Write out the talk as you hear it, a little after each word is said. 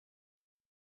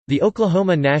The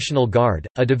Oklahoma National Guard,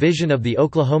 a division of the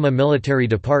Oklahoma Military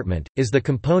Department, is the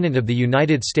component of the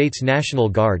United States National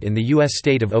Guard in the U.S.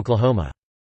 state of Oklahoma.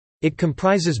 It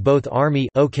comprises both Army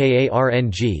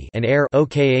and Air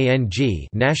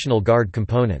National Guard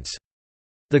components.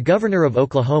 The Governor of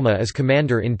Oklahoma is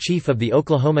Commander-in-Chief of the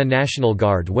Oklahoma National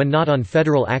Guard when not on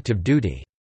federal active duty.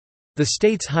 The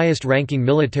state's highest-ranking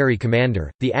military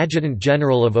commander, the Adjutant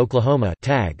General of Oklahoma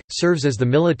 (TAG), serves as the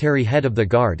military head of the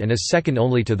Guard and is second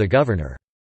only to the Governor.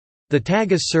 The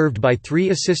TAG is served by 3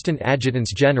 Assistant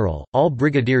Adjutants General, all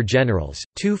Brigadier Generals,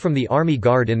 2 from the Army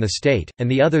Guard in the state, and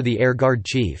the other the Air Guard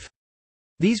Chief.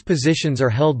 These positions are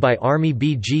held by Army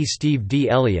BG Steve D.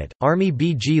 Elliott, Army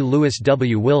BG Lewis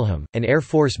W. Wilhelm, and Air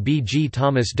Force BG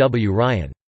Thomas W.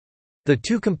 Ryan. The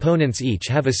 2 components each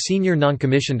have a senior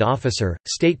noncommissioned officer,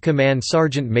 State Command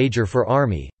Sergeant Major for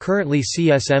Army, currently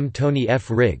CSM Tony F.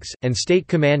 Riggs, and State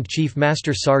Command Chief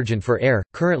Master Sergeant for Air,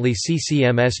 currently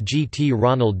CCMS GT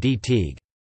Ronald D. Teague.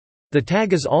 The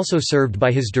TAG is also served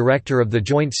by his Director of the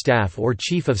Joint Staff or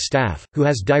Chief of Staff, who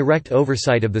has direct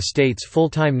oversight of the state's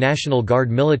full-time National Guard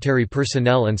military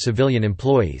personnel and civilian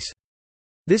employees.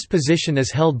 This position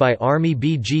is held by Army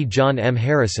BG John M.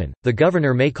 Harrison. The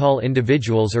Governor may call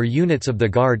individuals or units of the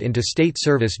Guard into state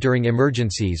service during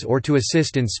emergencies or to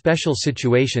assist in special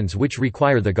situations which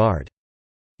require the Guard.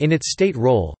 In its state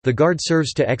role, the Guard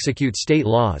serves to execute state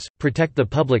laws, protect the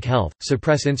public health,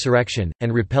 suppress insurrection,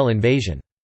 and repel invasion.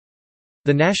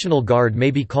 The National Guard may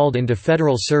be called into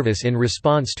federal service in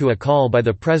response to a call by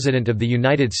the President of the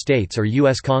United States or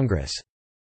U.S. Congress.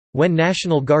 When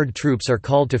National Guard troops are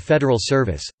called to federal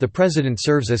service, the President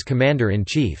serves as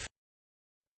Commander-in-Chief.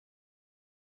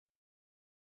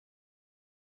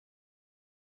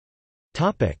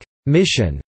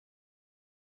 Mission.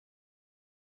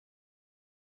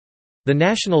 The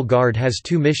National Guard has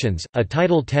 2 missions, a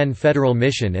Title 10 federal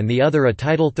mission and the other a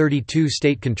Title 32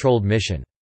 state-controlled mission.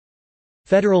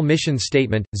 Federal Mission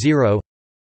Statement, 0.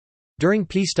 During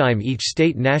peacetime each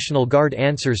state National Guard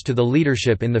answers to the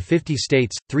leadership in the 50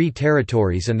 states, 3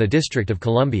 territories and the District of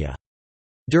Columbia.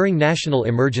 During national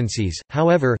emergencies,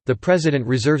 however, the President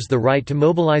reserves the right to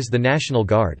mobilize the National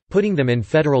Guard, putting them in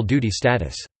federal duty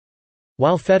status.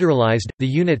 While federalized, the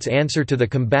units answer to the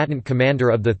combatant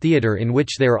commander of the theater in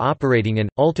which they are operating and,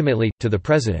 ultimately, to the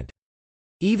President.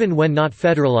 Even when not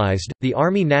federalized, the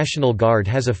Army National Guard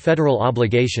has a federal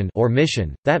obligation or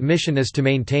mission. That mission is to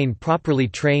maintain properly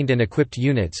trained and equipped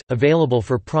units, available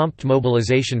for prompt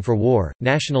mobilization for war,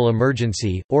 national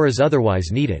emergency, or as otherwise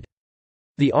needed.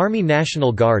 The Army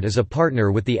National Guard is a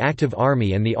partner with the active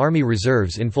Army and the Army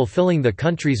Reserves in fulfilling the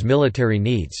country's military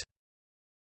needs.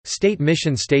 State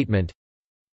Mission Statement.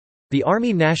 The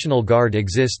Army National Guard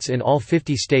exists in all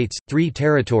 50 states, 3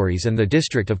 territories and the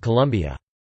District of Columbia.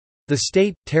 The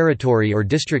state, territory or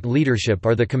district leadership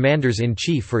are the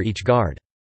commanders-in-chief for each guard.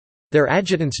 Their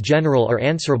adjutants general are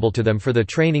answerable to them for the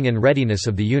training and readiness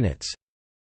of the units.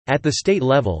 At the state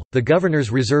level, the governors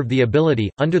reserve the ability,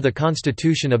 under the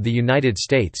Constitution of the United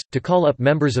States, to call up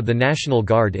members of the National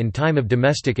Guard in time of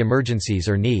domestic emergencies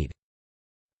or need.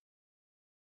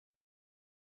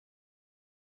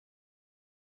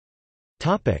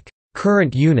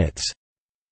 Current units.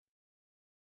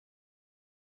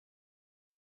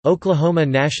 Oklahoma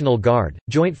National Guard,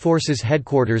 Joint Forces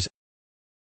Headquarters.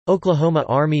 Oklahoma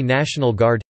Army National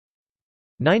Guard,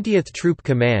 90th Troop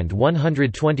Command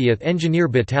 120th Engineer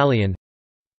Battalion,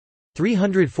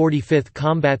 345th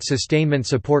Combat Sustainment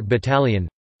Support Battalion,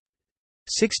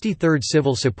 63rd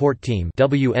Civil Support Team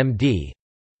 (WMD),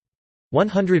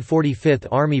 145th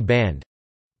Army Band,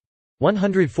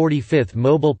 145th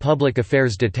Mobile Public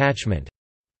Affairs Detachment,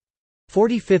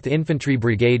 45th Infantry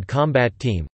Brigade Combat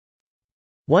Team,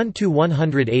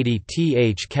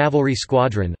 1-180th Cavalry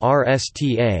Squadron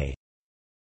 (RSTA),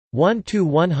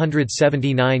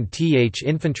 1-179th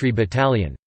Infantry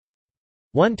Battalion,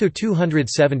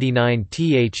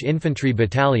 1-279th Infantry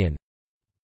Battalion,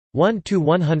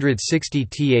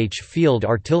 1-160th Field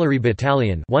Artillery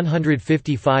Battalion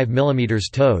 155 mm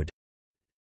towed,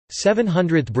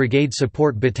 700th Brigade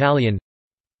Support Battalion,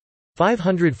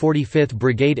 545th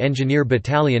Brigade Engineer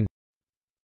Battalion,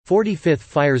 45th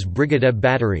Fires Brigade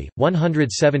Battery,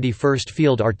 171st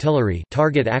Field Artillery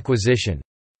Target Acquisition,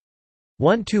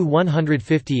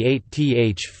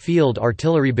 1-158th Field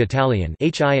Artillery Battalion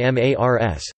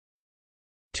HIMARS,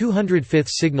 205th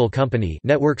Signal Company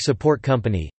Network Support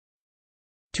Company,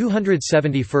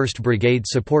 271st Brigade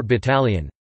Support Battalion,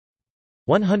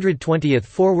 120th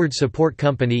Forward Support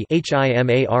Company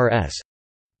HIMARS,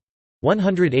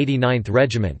 189th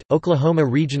Regiment, Oklahoma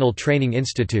Regional Training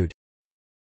Institute,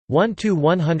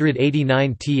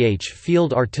 1-189th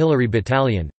Field Artillery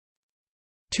Battalion,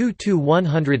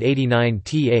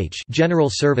 2-189th General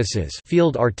Services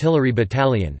Field Artillery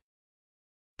Battalion,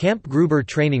 Camp Gruber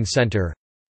Training Center,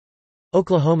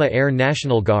 Oklahoma Air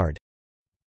National Guard,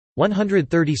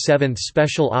 137th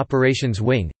Special Operations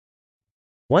Wing,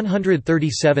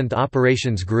 137th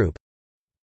Operations Group,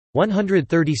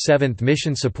 137th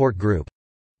Mission Support Group,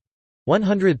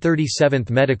 137th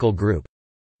Medical Group,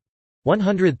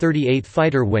 138th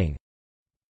Fighter Wing,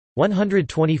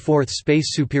 124th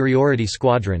Space Superiority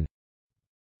Squadron,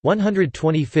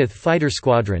 125th Fighter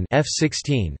Squadron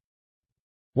F-16,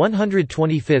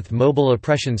 125th Mobile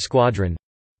Oppression Squadron,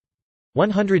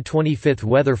 125th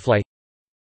Weather Flight,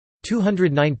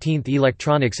 219th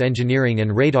Electronics Engineering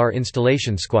and Radar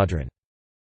Installation Squadron.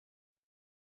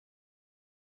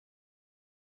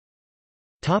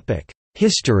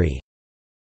 History.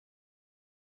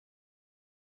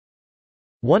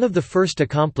 One of the first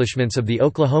accomplishments of the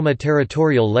Oklahoma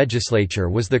Territorial Legislature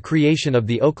was the creation of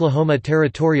the Oklahoma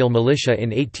Territorial Militia in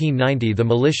 1890. The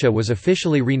militia was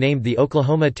officially renamed the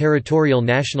Oklahoma Territorial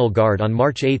National Guard on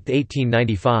March 8,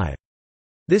 1895.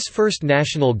 This first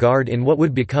National Guard in what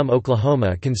would become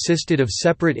Oklahoma consisted of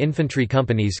separate infantry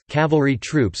companies, cavalry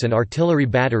troops, and artillery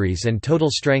batteries, and total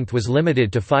strength was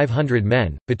limited to 500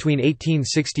 men. Between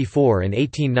 1864 and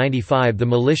 1895, the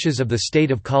militias of the state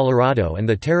of Colorado and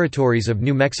the territories of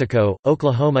New Mexico,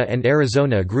 Oklahoma, and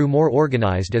Arizona grew more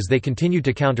organized as they continued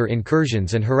to counter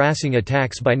incursions and harassing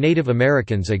attacks by Native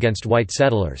Americans against white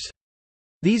settlers.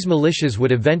 These militias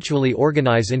would eventually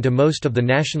organize into most of the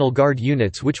National Guard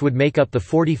units, which would make up the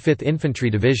 45th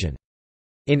Infantry Division.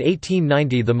 In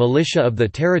 1890, the militia of the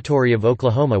Territory of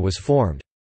Oklahoma was formed.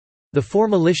 The four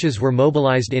militias were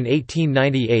mobilized in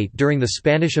 1898 during the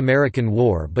Spanish–American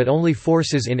War, but only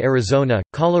forces in Arizona,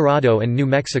 Colorado, and New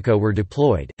Mexico were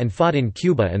deployed, and fought in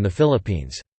Cuba and the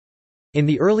Philippines. In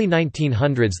the early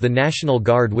 1900s, the National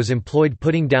Guard was employed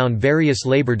putting down various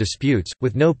labor disputes,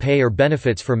 with no pay or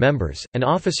benefits for members, and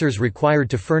officers required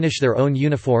to furnish their own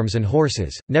uniforms and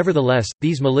horses. Nevertheless,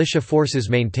 these militia forces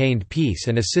maintained peace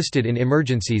and assisted in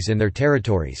emergencies in their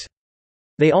territories.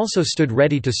 They also stood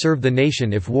ready to serve the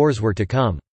nation if wars were to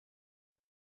come.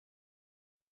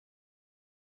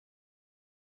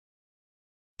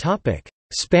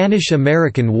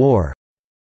 Spanish–American War.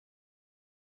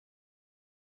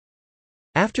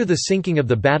 After the sinking of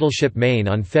the battleship Maine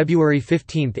on February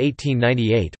 15,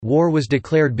 1898, war was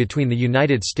declared between the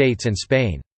United States and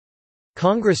Spain.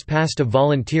 Congress passed a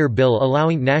volunteer bill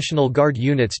allowing National Guard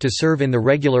units to serve in the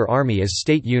regular Army as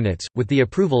state units, with the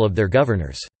approval of their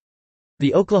governors.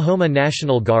 The Oklahoma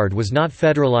National Guard was not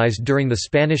federalized during the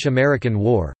Spanish–American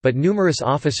War, but numerous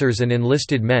officers and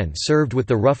enlisted men served with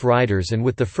the Rough Riders and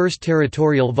with the 1st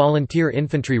Territorial Volunteer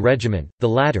Infantry Regiment, the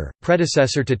latter,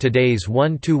 predecessor to today's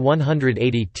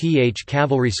 1-180th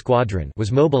Cavalry Squadron,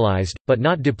 was mobilized, but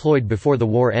not deployed before the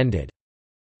war ended.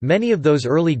 Many of those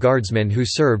early guardsmen who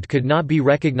served could not be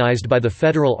recognized by the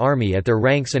Federal Army at their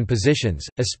ranks and positions,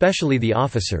 especially the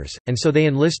officers, and so they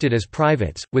enlisted as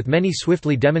privates, with many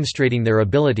swiftly demonstrating their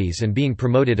abilities and being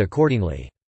promoted accordingly.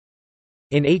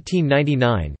 In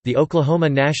 1899, the Oklahoma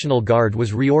National Guard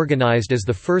was reorganized as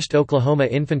the 1st Oklahoma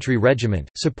Infantry Regiment,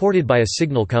 supported by a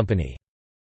signal company.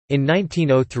 In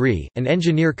 1903, an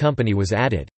engineer company was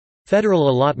added. Federal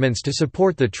allotments to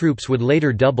support the troops would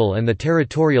later double, and the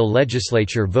territorial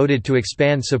legislature voted to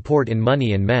expand support in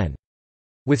money and men.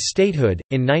 With statehood,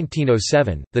 in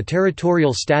 1907, the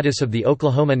territorial status of the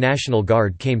Oklahoma National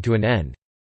Guard came to an end.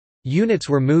 Units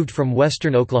were moved from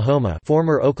western Oklahoma,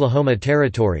 former Oklahoma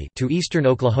Territory, to eastern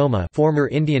Oklahoma, former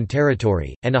Indian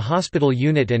Territory, and a hospital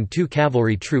unit and 2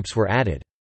 cavalry troops were added.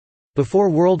 Before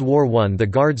World War I, the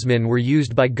Guardsmen were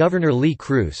used by Governor Lee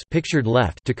Cruz, pictured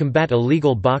left, to combat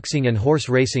illegal boxing and horse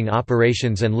racing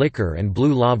operations and liquor and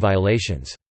blue law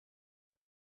violations.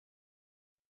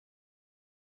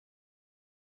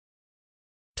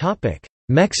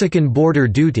 Mexican border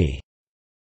duty.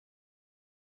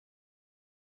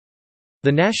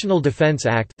 The National Defense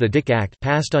Act, the DIC Act,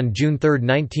 passed on June 3,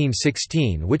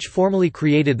 1916, which formally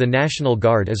created the National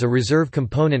Guard as a reserve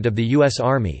component of the U.S.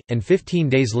 Army, and 15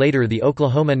 days later the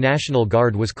Oklahoma National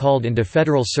Guard was called into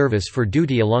federal service for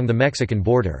duty along the Mexican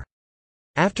border.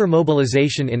 After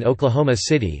mobilization in Oklahoma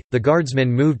City, the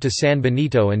Guardsmen moved to San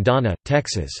Benito and Donna,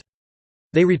 Texas.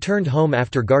 They returned home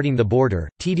after guarding the border,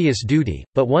 tedious duty,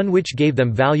 but one which gave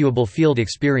them valuable field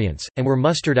experience, and were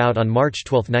mustered out on March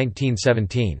 12,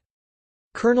 1917.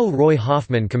 Colonel Roy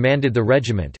Hoffman commanded the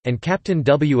regiment, and Captain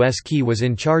W. S. Key was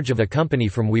in charge of a company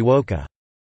from Wewoka.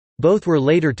 Both were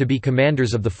later to be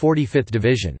commanders of the 45th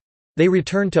Division. They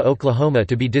returned to Oklahoma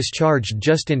to be discharged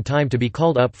just in time to be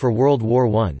called up for World War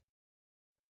I.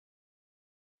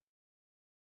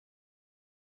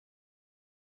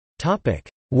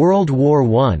 World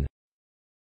War I.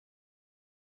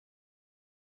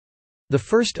 The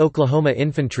 1st Oklahoma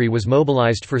Infantry was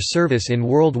mobilized for service in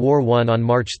World War I on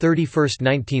March 31,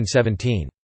 1917.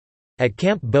 At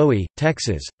Camp Bowie,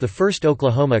 Texas, the 1st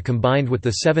Oklahoma combined with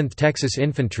the 7th Texas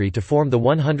Infantry to form the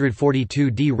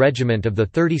 142d Regiment of the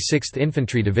 36th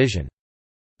Infantry Division.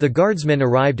 The Guardsmen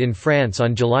arrived in France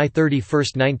on July 31,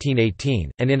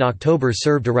 1918, and in October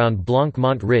served around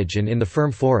Blanc-Mont Ridge and in the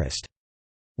Firm Forest.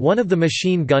 One of the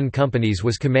machine gun companies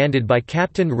was commanded by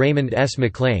Captain Raymond S.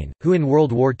 McLean, who in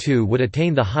World War II would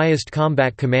attain the highest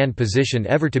combat command position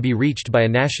ever to be reached by a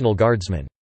National Guardsman.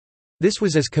 This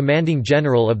was as Commanding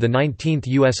General of the 19th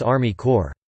U.S. Army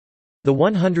Corps. The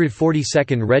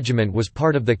 142nd Regiment was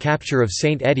part of the capture of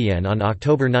Saint Etienne on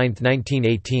October 9,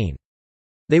 1918.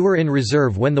 They were in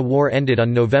reserve when the war ended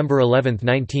on November 11,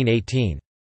 1918.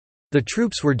 The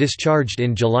troops were discharged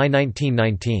in July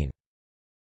 1919.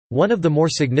 One of the more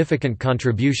significant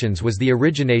contributions was the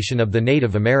origination of the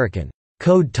Native American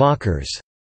code talkers.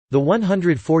 The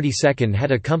 142nd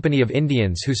had a company of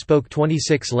Indians who spoke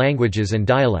 26 languages and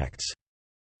dialects.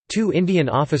 2 Indian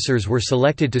officers were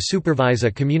selected to supervise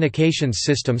a communications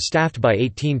system staffed by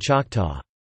 18 Choctaw.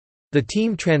 The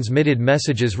team transmitted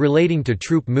messages relating to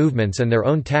troop movements and their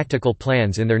own tactical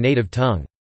plans in their native tongue.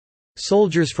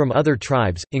 Soldiers from other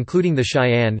tribes, including the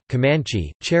Cheyenne,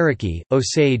 Comanche, Cherokee,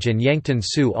 Osage and Yankton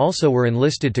Sioux also were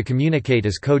enlisted to communicate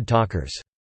as code talkers.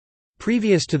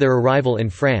 Previous to their arrival in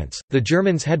France, the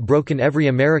Germans had broken every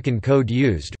American code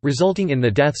used, resulting in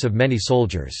the deaths of many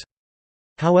soldiers.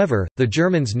 However, the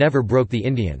Germans never broke the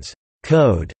Indians'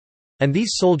 code, and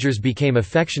these soldiers became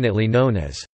affectionately known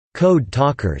as code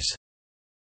talkers.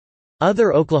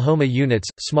 Other Oklahoma units,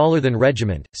 smaller than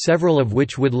regiment, several of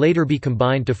which would later be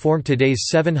combined to form today's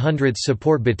 700th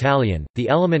Support Battalion, the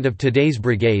element of today's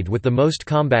brigade with the most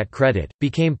combat credit,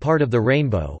 became part of the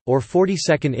Rainbow, or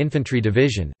 42nd Infantry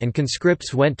Division, and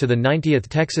conscripts went to the 90th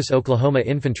Texas-Oklahoma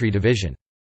Infantry Division.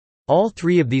 All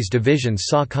 3 of these divisions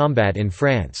saw combat in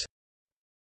France.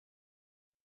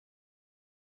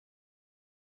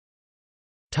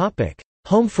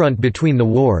 Homefront between the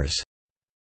wars.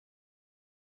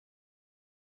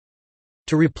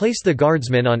 To replace the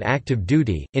Guardsmen on active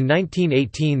duty, in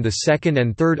 1918 the 2nd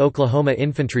and 3rd Oklahoma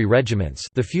Infantry Regiments,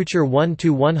 the future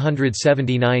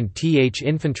 1-179th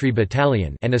Infantry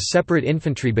Battalion, and a separate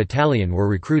infantry battalion were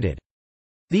recruited.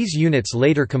 These units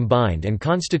later combined and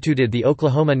constituted the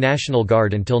Oklahoma National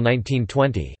Guard until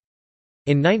 1920.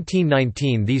 In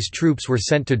 1919 these troops were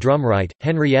sent to Drumright,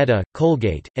 Henrietta,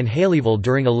 Colgate, and Haleyville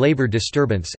during a labor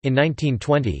disturbance. In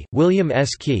 1920, William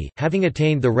S. Key, having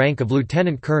attained the rank of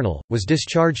lieutenant colonel, was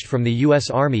discharged from the U.S.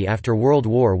 Army after World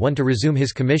War I to resume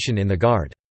his commission in the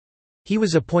Guard. He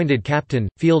was appointed Captain,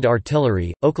 Field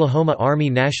Artillery, Oklahoma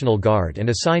Army National Guard and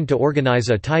assigned to organize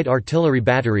a tight artillery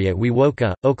battery at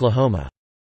Wewoka, Oklahoma.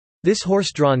 This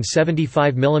horse-drawn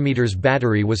 75 mm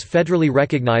battery was federally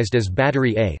recognized as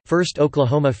Battery A, 1st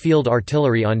Oklahoma Field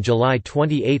Artillery on July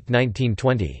 28,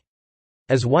 1920.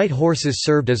 As white horses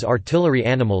served as artillery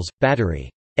animals, Battery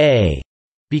A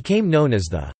became known as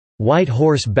the White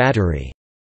Horse Battery.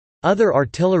 Other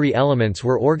artillery elements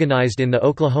were organized in the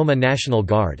Oklahoma National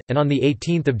Guard, and on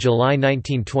 18 July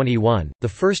 1921, the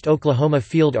 1st Oklahoma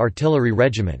Field Artillery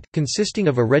Regiment, consisting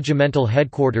of a regimental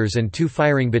headquarters and 2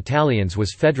 firing battalions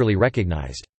was federally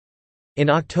recognized. In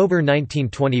October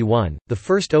 1921, the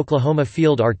 1st Oklahoma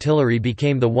Field Artillery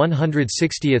became the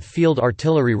 160th Field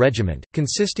Artillery Regiment,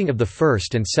 consisting of the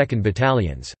 1st and 2nd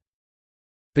Battalions.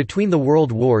 Between the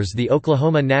World Wars the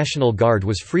Oklahoma National Guard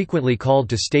was frequently called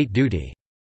to state duty.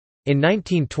 In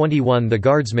 1921 the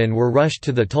Guardsmen were rushed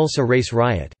to the Tulsa race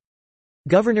riot.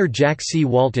 Governor Jack C.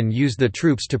 Walton used the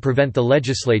troops to prevent the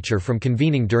legislature from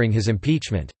convening during his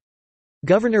impeachment.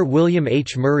 Governor William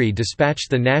H. Murray dispatched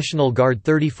the National Guard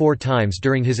 34 times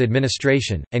during his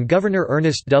administration, and Governor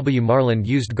Ernest W. Marland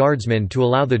used Guardsmen to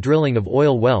allow the drilling of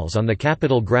oil wells on the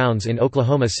Capitol grounds in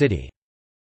Oklahoma City.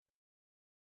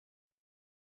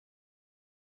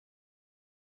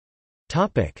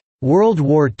 World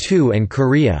War II and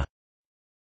Korea.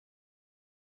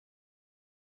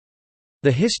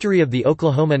 The history of the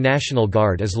Oklahoma National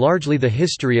Guard is largely the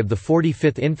history of the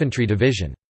 45th Infantry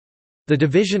Division. The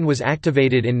division was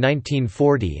activated in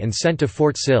 1940 and sent to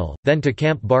Fort Sill, then to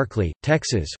Camp Barkley,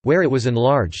 Texas, where it was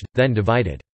enlarged, then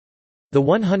divided. The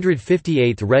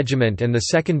 158th Regiment and the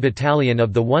 2nd Battalion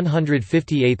of the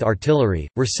 158th Artillery,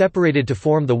 were separated to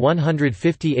form the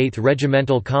 158th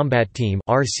Regimental Combat Team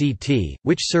 (RCT),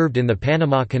 which served in the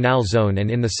Panama Canal Zone and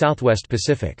in the Southwest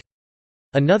Pacific.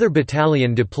 Another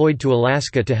battalion deployed to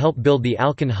Alaska to help build the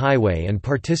Alcan Highway and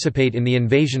participate in the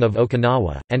invasion of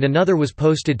Okinawa, and another was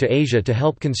posted to Asia to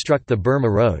help construct the Burma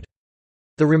Road.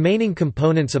 The remaining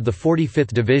components of the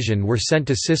 45th Division were sent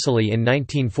to Sicily in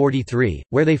 1943,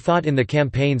 where they fought in the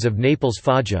campaigns of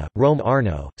Naples-Foggia,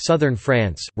 Rome-Arno, southern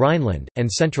France, Rhineland,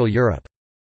 and Central Europe.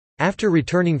 After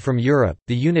returning from Europe,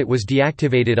 the unit was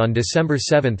deactivated on December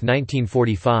 7,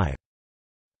 1945.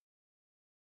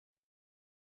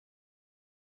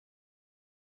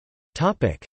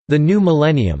 The new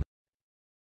millennium.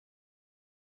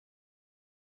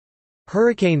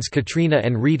 Hurricanes Katrina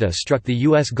and Rita struck the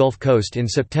U.S. Gulf Coast in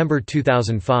September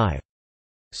 2005.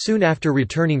 Soon after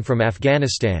returning from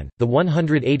Afghanistan, the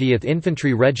 180th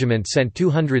Infantry Regiment sent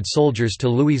 200 soldiers to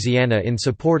Louisiana in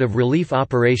support of relief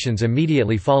operations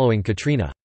immediately following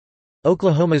Katrina.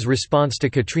 Oklahoma's response to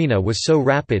Katrina was so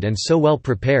rapid and so well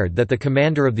prepared that the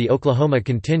commander of the Oklahoma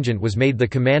contingent was made the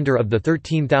commander of the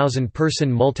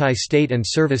 13,000-person multi-state and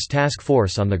service task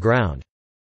force on the ground.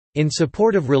 In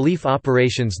support of relief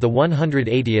operations, the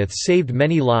 180th saved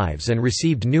many lives and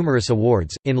received numerous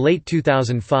awards. In late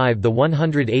 2005, the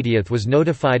 180th was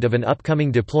notified of an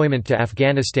upcoming deployment to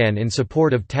Afghanistan in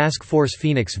support of Task Force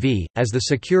Phoenix V, as the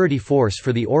security force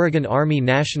for the Oregon Army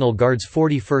National Guard's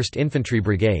 41st Infantry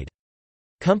Brigade.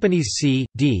 Companies C,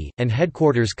 D, and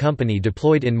Headquarters Company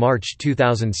deployed in March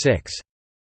 2006.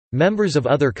 Members of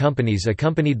other companies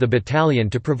accompanied the battalion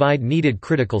to provide needed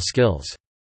critical skills.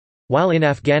 While in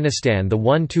Afghanistan, the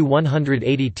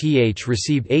 1-180th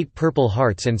received 8 Purple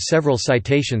Hearts and several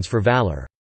citations for valor.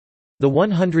 The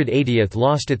 180th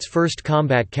lost its first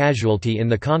combat casualty in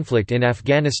the conflict in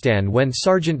Afghanistan when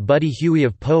Sergeant Buddy Huey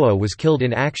of POA was killed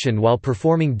in action while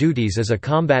performing duties as a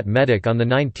combat medic on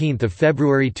 19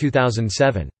 February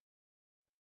 2007.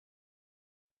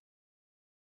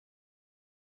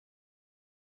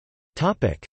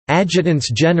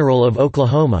 Adjutants General of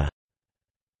Oklahoma.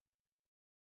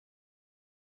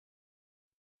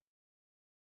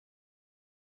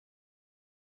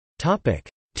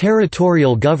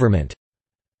 Territorial government.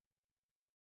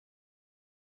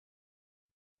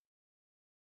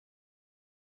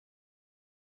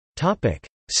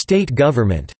 State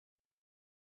government.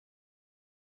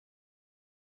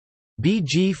 B.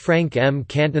 G. Frank M.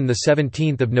 Canton, the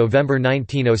 17th of November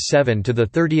 1907 to the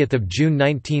 30th of June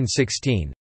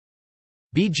 1916.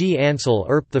 B. G. Ansel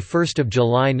Earp, the 1st of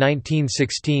July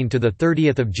 1916 to the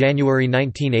 30th of January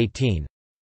 1918.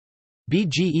 B.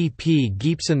 G. E. P.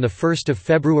 Gibson, the 1st of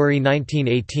February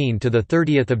 1918 to the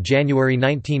 30th of January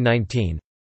 1919.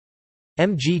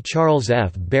 M. G. Charles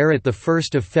F. Barrett, the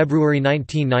 1st of February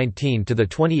 1919 to the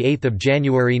 28th of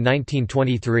January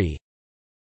 1923.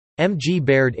 M. G.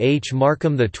 Baird H.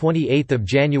 Markham, the 28th of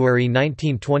January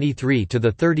 1923 to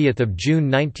the 30th of June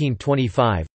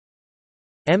 1925.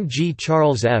 M. G.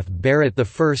 Charles F. Barrett, the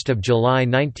 1st of July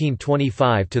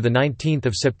 1925 to the 19th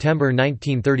of September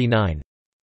 1939.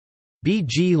 B.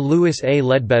 G. Lewis A.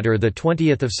 Ledbetter, the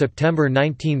 20th of September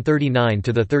 1939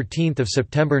 to the 13th of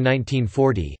September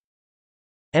 1940.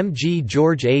 M. G.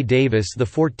 George A. Davis, the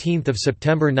 14th of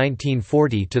September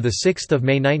 1940 to the 6th of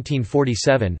May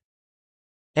 1947.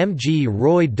 M. G.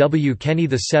 Roy W. Kenney,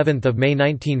 the 7th of May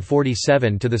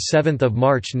 1947 to the 7th of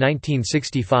March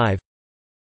 1965.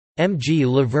 M. G.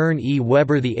 Laverne E.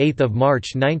 Weber, the 8th of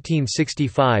March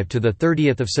 1965 to the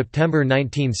 30th of September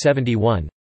 1971.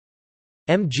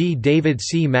 M. G. David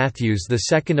C. Matthews, the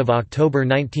 2nd of October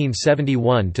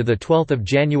 1971 to the 12th of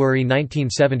January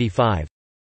 1975.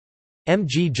 M.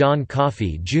 G. John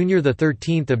Coffey, Jr., the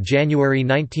 13th of January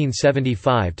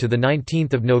 1975 to the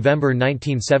 19th of November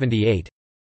 1978.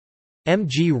 M.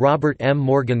 G. Robert M.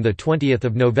 Morgan, the 20th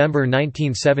of November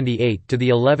 1978 to the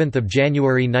 11th of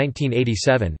January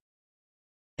 1987.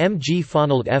 M. G.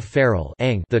 Fonald F. Farrell,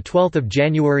 the 12th of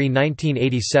January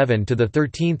 1987 to the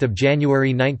 13th of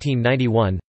January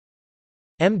 1991.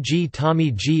 M. G.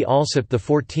 Tommy G. Alsop, the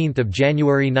 14th of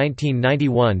January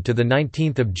 1991 to the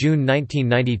 19th of June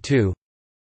 1992.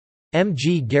 M.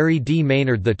 G. Gary D.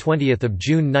 Maynard, the 20th of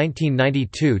June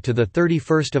 1992 to the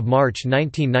 31st of March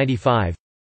 1995.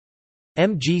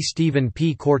 M. G. Stephen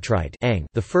P. Courtright,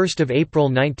 the 1st of April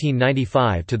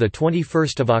 1995 to the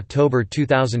 21st of October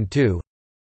 2002.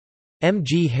 M.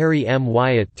 G. Harry M.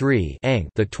 Wyatt III,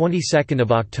 the 22nd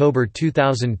of October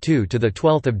 2002 to the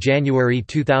 12th of January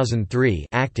 2003,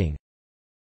 acting.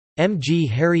 M. G.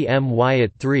 Harry M.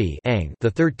 Wyatt III, the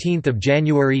 13th of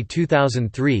January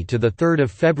 2003 to the 3rd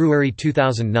of February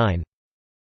 2009.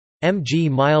 M. G.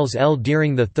 Miles L.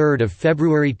 Deering, the 3rd of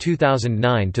February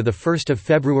 2009 to the 1st of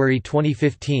February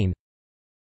 2015.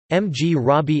 M. G.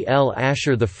 Robbie L.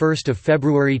 Asher, the 1st of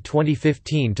February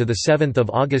 2015 to the 7th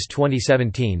of August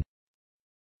 2017.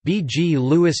 B. G.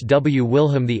 Lewis W.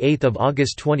 Wilhelm, the 8th of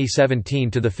August 2017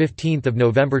 to the 15th of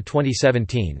November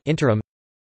 2017, interim.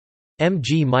 M.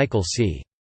 G. Michael C.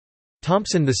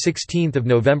 Thompson, the 16th of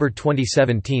November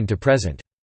 2017 to present.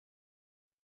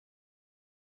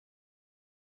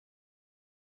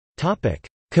 Topic: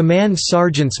 Command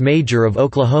Sergeants Major of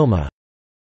Oklahoma.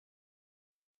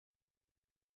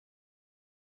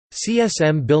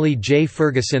 CSM Billy J.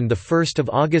 Ferguson, the 1st of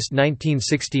August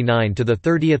 1969 to the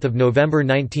 30th of November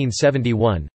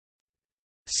 1971.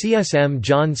 CSM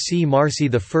John C. Marcy,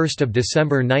 the 1st of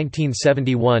December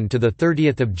 1971 to the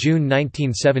 30th of June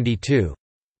 1972.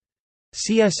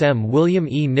 CSM William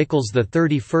E. Nichols, the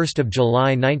 31st of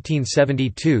July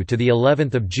 1972 to the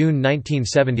 11th of June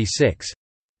 1976.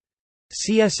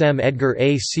 CSM Edgar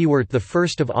A. Seaworth, the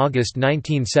 1st of August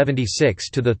 1976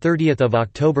 to the 30th of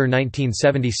October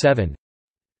 1977.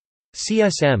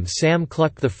 CSM Sam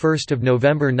Cluck, the 1st of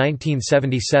November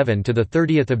 1977 to the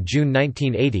 30th of June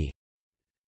 1980.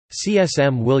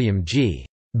 CSM William G.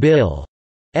 Bill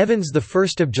Evans, the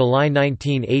 1st of July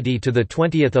 1980 to the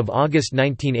 20th of August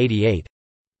 1988.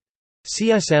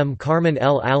 CSM Carmen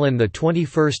L. Allen, the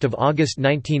 21st of August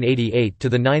 1988 to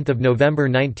the 9th of November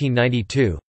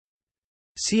 1992.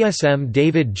 CSM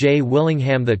David J.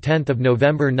 Willingham, the 10th of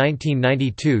November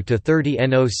 1992 to 30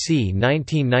 NOC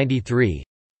 1993.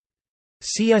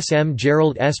 CSM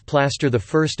Gerald S. Plaster, the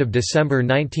 1st of December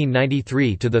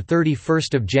 1993 to the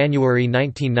 31st of January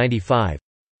 1995.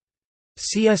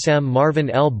 CSM Marvin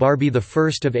L. Barbie, the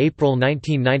 1st of April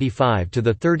 1995 to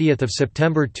the 30th of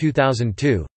September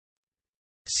 2002.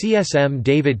 CSM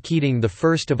David Keating, the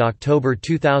 1st of October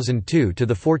 2002 to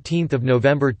the 14th of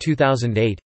November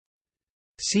 2008.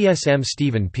 CSM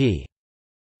Stephen P.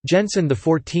 Jensen, the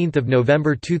 14th of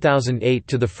November 2008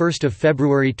 to the 1st of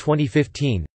February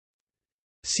 2015.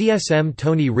 CSM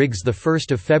Tony Riggs, the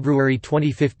 1st of February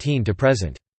 2015 to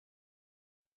present.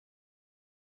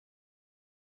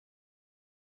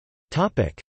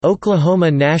 Topic: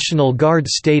 Oklahoma National Guard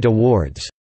State Awards.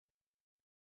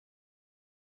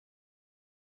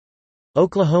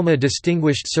 Oklahoma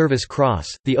Distinguished Service Cross.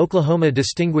 The Oklahoma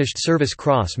Distinguished Service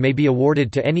Cross may be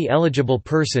awarded to any eligible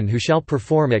person who shall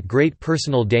perform at great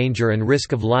personal danger and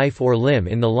risk of life or limb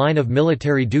in the line of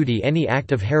military duty any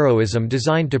act of heroism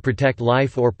designed to protect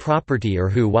life or property, or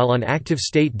who while on active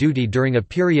state duty during a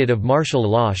period of martial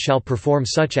law shall perform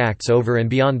such acts over and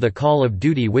beyond the call of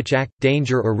duty which act,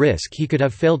 danger or risk he could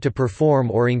have failed to perform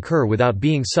or incur without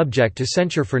being subject to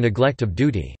censure for neglect of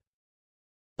duty.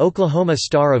 Oklahoma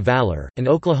Star of Valor. An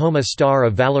Oklahoma Star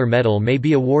of Valor medal may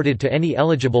be awarded to any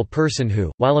eligible person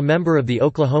who, while a member of the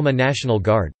Oklahoma National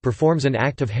Guard, performs an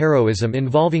act of heroism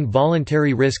involving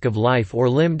voluntary risk of life or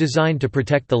limb designed to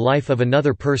protect the life of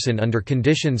another person under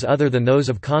conditions other than those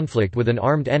of conflict with an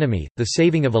armed enemy, the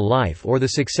saving of a life or the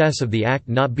success of the act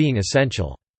not being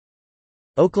essential.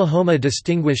 Oklahoma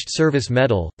Distinguished Service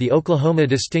Medal. The Oklahoma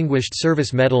Distinguished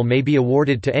Service Medal may be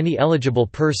awarded to any eligible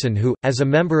person who, as a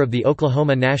member of the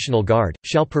Oklahoma National Guard,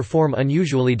 shall perform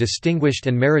unusually distinguished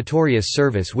and meritorious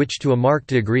service which to a marked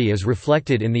degree is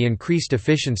reflected in the increased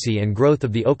efficiency and growth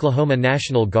of the Oklahoma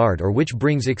National Guard, or which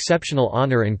brings exceptional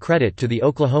honor and credit to the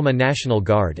Oklahoma National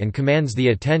Guard and commands the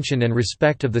attention and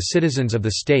respect of the citizens of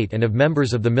the state and of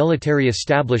members of the military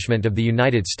establishment of the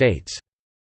United States.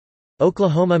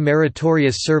 Oklahoma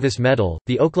Meritorious Service Medal.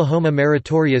 The Oklahoma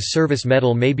Meritorious Service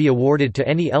Medal may be awarded to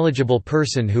any eligible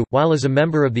person who, while as a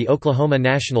member of the Oklahoma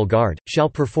National Guard, shall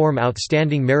perform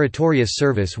outstanding meritorious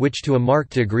service which to a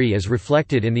marked degree is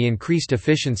reflected in the increased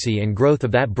efficiency and growth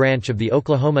of that branch of the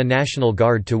Oklahoma National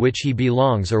Guard to which he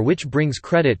belongs, or which brings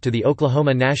credit to the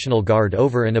Oklahoma National Guard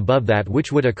over and above that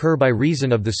which would occur by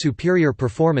reason of the superior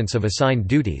performance of assigned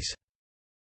duties.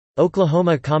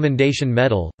 Oklahoma Commendation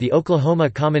Medal. The Oklahoma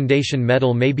Commendation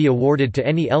Medal may be awarded to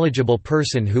any eligible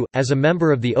person who, as a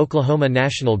member of the Oklahoma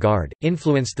National Guard,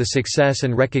 influenced the success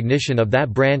and recognition of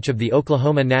that branch of the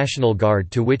Oklahoma National Guard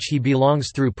to which he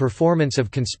belongs through performance of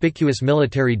conspicuous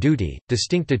military duty,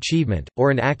 distinct achievement,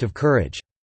 or an act of courage.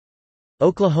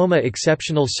 Oklahoma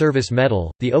Exceptional Service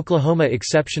Medal. The Oklahoma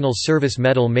Exceptional Service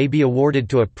Medal may be awarded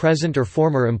to a present or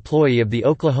former employee of the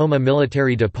Oklahoma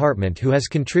Military Department who has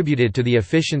contributed to the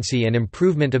efficiency and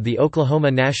improvement of the Oklahoma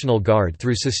National Guard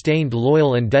through sustained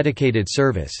loyal and dedicated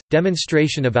service,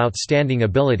 demonstration of outstanding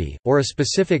ability, or a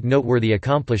specific noteworthy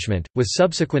accomplishment, with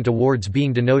subsequent awards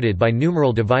being denoted by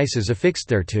numeral devices affixed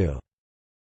thereto.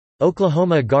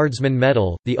 Oklahoma Guardsman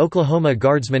Medal – The Oklahoma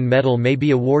Guardsman Medal may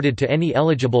be awarded to any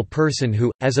eligible person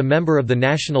who, as a member of the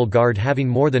National Guard having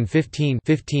more than 15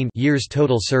 years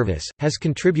total service, has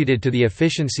contributed to the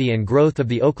efficiency and growth of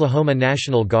the Oklahoma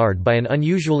National Guard by an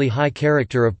unusually high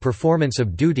character of performance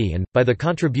of duty and, by the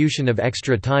contribution of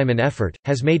extra time and effort,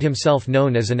 has made himself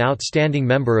known as an outstanding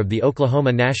member of the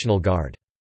Oklahoma National Guard.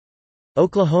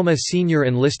 Oklahoma Senior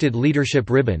Enlisted Leadership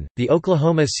Ribbon – The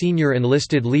Oklahoma Senior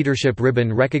Enlisted Leadership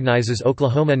Ribbon recognizes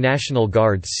Oklahoma National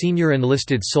Guard senior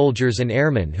enlisted soldiers and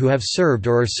airmen who have served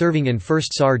or are serving in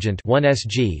First Sergeant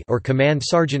or Command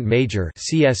Sergeant Major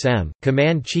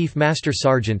Command Chief Master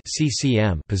Sergeant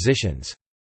positions.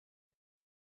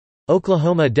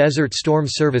 Oklahoma Desert Storm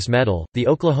Service Medal – The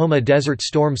Oklahoma Desert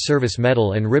Storm Service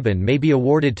Medal and Ribbon may be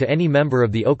awarded to any member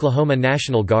of the Oklahoma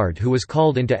National Guard who was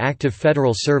called into active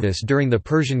federal service during the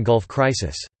Persian Gulf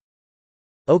crisis.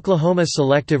 Oklahoma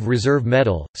Selective Reserve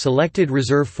Medal – Selected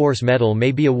Reserve Force Medal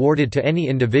may be awarded to any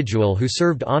individual who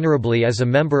served honorably as a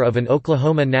member of an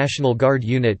Oklahoma National Guard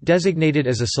unit designated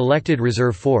as a Selected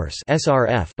Reserve Force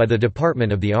by the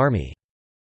Department of the Army.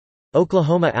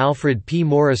 Oklahoma Alfred P.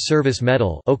 Mora Service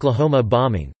Medal Oklahoma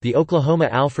bombing. The Oklahoma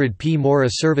Alfred P. Mora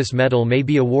Service Medal may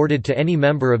be awarded to any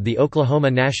member of the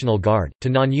Oklahoma National Guard, to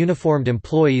non-uniformed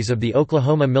employees of the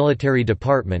Oklahoma Military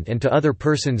Department and to other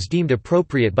persons deemed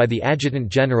appropriate by the Adjutant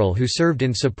General who served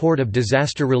in support of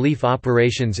disaster relief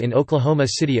operations in Oklahoma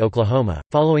City, Oklahoma,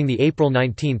 following the April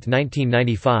 19,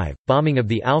 1995, bombing of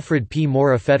the Alfred P.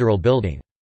 Mora Federal Building.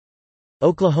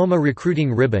 Oklahoma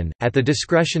Recruiting Ribbon – At the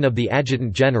discretion of the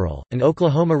Adjutant General, an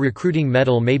Oklahoma Recruiting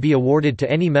Medal may be awarded to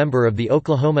any member of the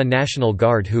Oklahoma National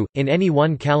Guard who, in any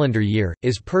one calendar year,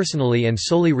 is personally and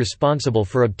solely responsible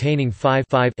for obtaining 5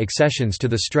 accessions to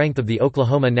the strength of the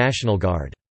Oklahoma National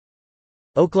Guard.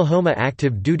 Oklahoma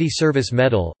Active Duty Service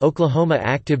Medal – Oklahoma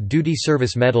Active Duty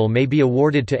Service Medal may be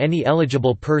awarded to any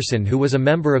eligible person who was a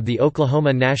member of the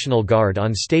Oklahoma National Guard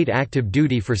on state active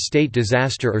duty for state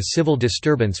disaster or civil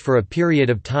disturbance for a period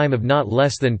of time of not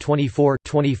less than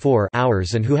 24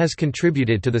 hours and who has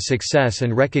contributed to the success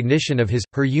and recognition of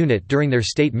his/her unit during their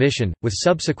state mission, with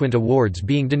subsequent awards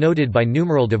being denoted by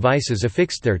numeral devices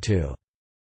affixed thereto.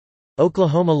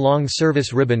 Oklahoma Long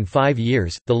Service Ribbon 5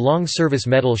 years – The Long Service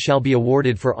Medal shall be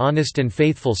awarded for honest and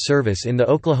faithful service in the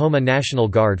Oklahoma National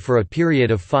Guard for a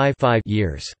period of 5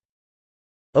 years.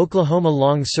 Oklahoma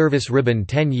Long Service Ribbon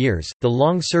 10 years – The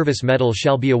Long Service Medal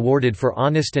shall be awarded for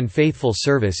honest and faithful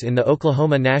service in the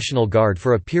Oklahoma National Guard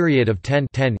for a period of 10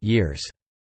 years.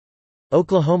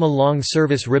 Oklahoma Long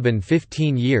Service Ribbon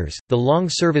 15 years – The Long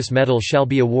Service Medal shall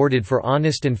be awarded for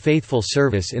honest and faithful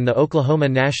service in the Oklahoma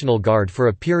National Guard for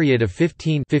a period of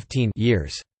 15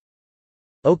 years.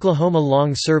 Oklahoma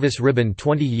Long Service Ribbon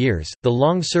 20 years – The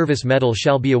Long Service Medal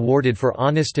shall be awarded for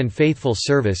honest and faithful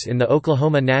service in the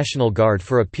Oklahoma National Guard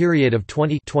for a period of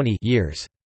 20 years.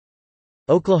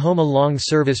 Oklahoma Long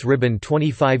Service Ribbon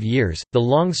 25 years – The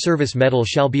Long Service Medal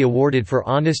shall be awarded for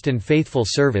honest and faithful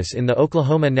service in the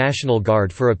Oklahoma National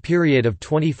Guard for a period of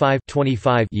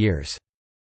 25 years.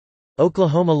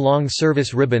 Oklahoma Long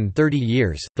Service Ribbon 30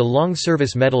 years – The Long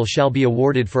Service Medal shall be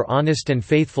awarded for honest and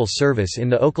faithful service in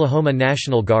the Oklahoma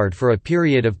National Guard for a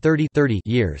period of 30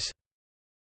 years.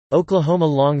 Oklahoma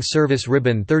Long Service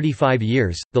Ribbon 35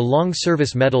 years – The Long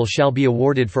Service Medal shall be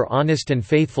awarded for honest and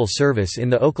faithful service in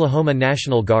the Oklahoma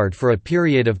National Guard for a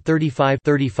period of 35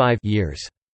 years.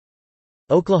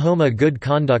 Oklahoma Good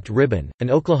Conduct Ribbon –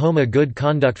 An Oklahoma Good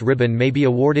Conduct Ribbon may be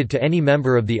awarded to any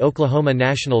member of the Oklahoma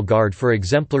National Guard for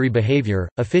exemplary behavior,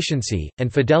 efficiency,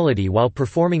 and fidelity while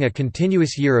performing a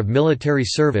continuous year of military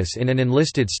service in an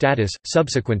enlisted status,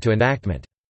 subsequent to enactment.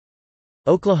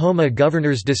 Oklahoma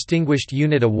Governor's Distinguished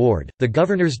Unit Award – The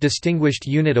Governor's Distinguished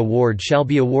Unit Award shall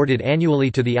be awarded annually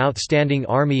to the outstanding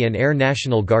Army and Air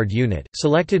National Guard unit,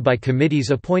 selected by committees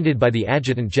appointed by the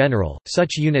Adjutant General,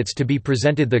 such units to be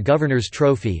presented the Governor's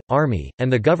Trophy, Army,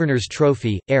 and the Governor's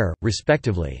Trophy, Air,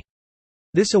 respectively.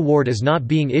 This award is not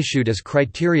being issued as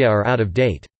criteria are out of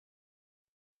date.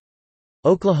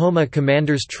 Oklahoma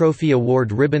Commander's Trophy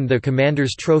Award Ribbon – The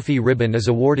Commander's Trophy Ribbon is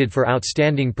awarded for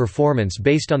outstanding performance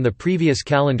based on the previous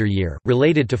calendar year,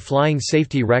 related to flying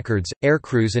safety records,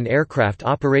 aircrews and aircraft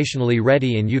operationally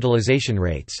ready and utilization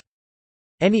rates.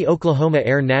 Any Oklahoma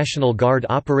Air National Guard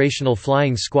operational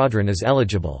flying squadron is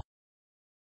eligible.